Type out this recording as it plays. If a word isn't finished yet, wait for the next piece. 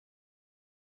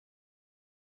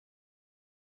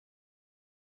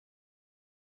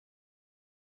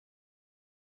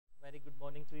Very good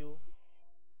morning to you.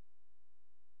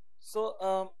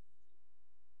 So,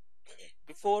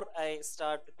 before I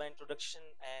start with my introduction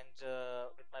and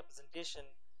with my presentation,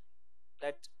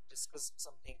 let's discuss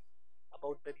something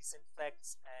about the recent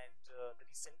facts and the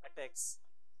recent attacks.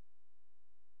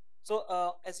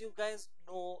 So, as you guys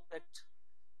know, that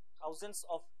thousands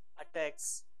of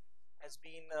attacks has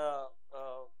been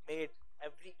made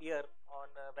every year on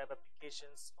web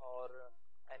applications or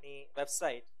any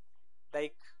website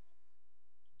like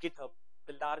GitHub,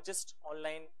 the largest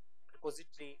online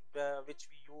repository which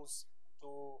we use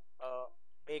to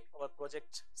make our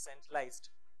project centralized.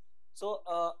 So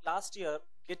last year,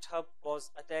 GitHub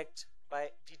was attacked by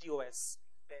DDoS,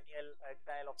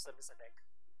 denial of service attack.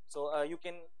 So you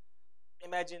can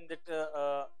imagine that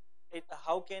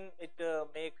how can it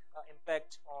make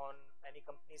impact on any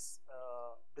company's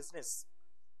business.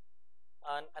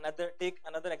 And take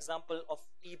another example of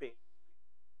eBay.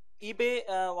 eBay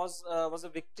was a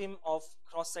victim of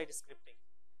cross-site scripting,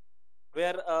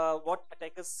 where what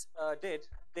attackers did,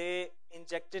 they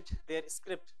injected their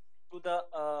script to the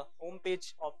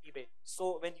homepage of eBay.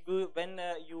 So when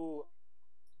you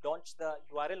launch the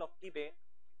URL of eBay,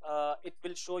 it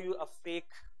will show you a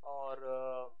fake or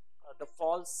the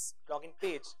false login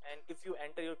page, and if you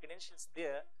enter your credentials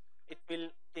there, it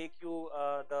will take you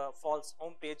the false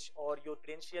homepage, or your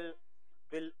credential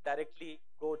will directly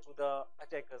go to the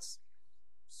attackers.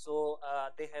 So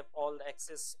they have all the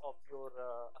access of your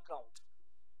account.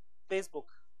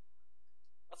 Facebook.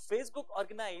 Facebook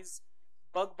organize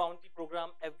bug bounty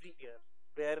program every year,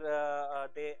 where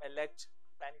they elect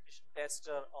penetration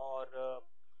tester or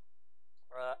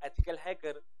ethical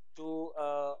hacker to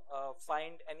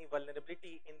find any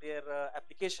vulnerability in their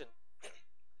application.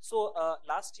 So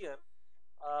last year,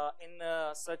 in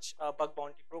such a bug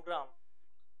bounty program,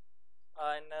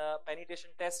 an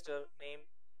penetration tester named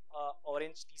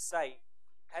Orange Tsai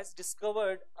has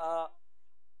discovered a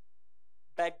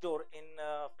backdoor in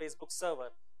Facebook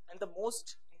server. And the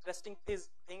most interesting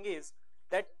thing is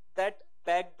that that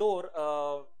backdoor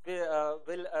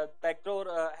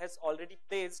backdoor has already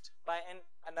placed by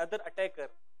another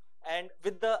attacker, and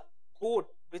with the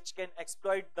code which can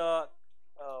exploit the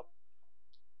uh,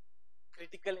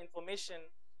 critical information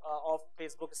of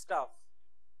Facebook staff.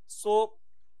 So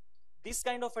these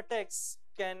kind of attacks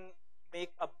can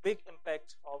make a big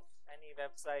impact of any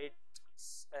website's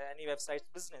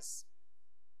business.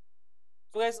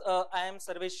 So guys, I am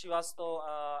Sarvesh.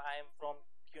 I am from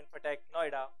Unfatech,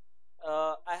 Noida.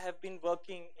 I have been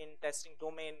working in testing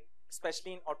domain,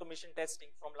 especially in automation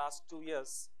testing, from last 2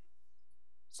 years.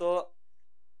 So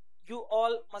you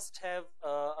all must have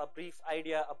a brief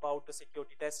idea about the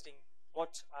security testing.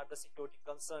 What are the security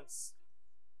concerns,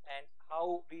 and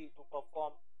how we do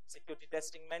perform security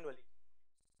testing manually.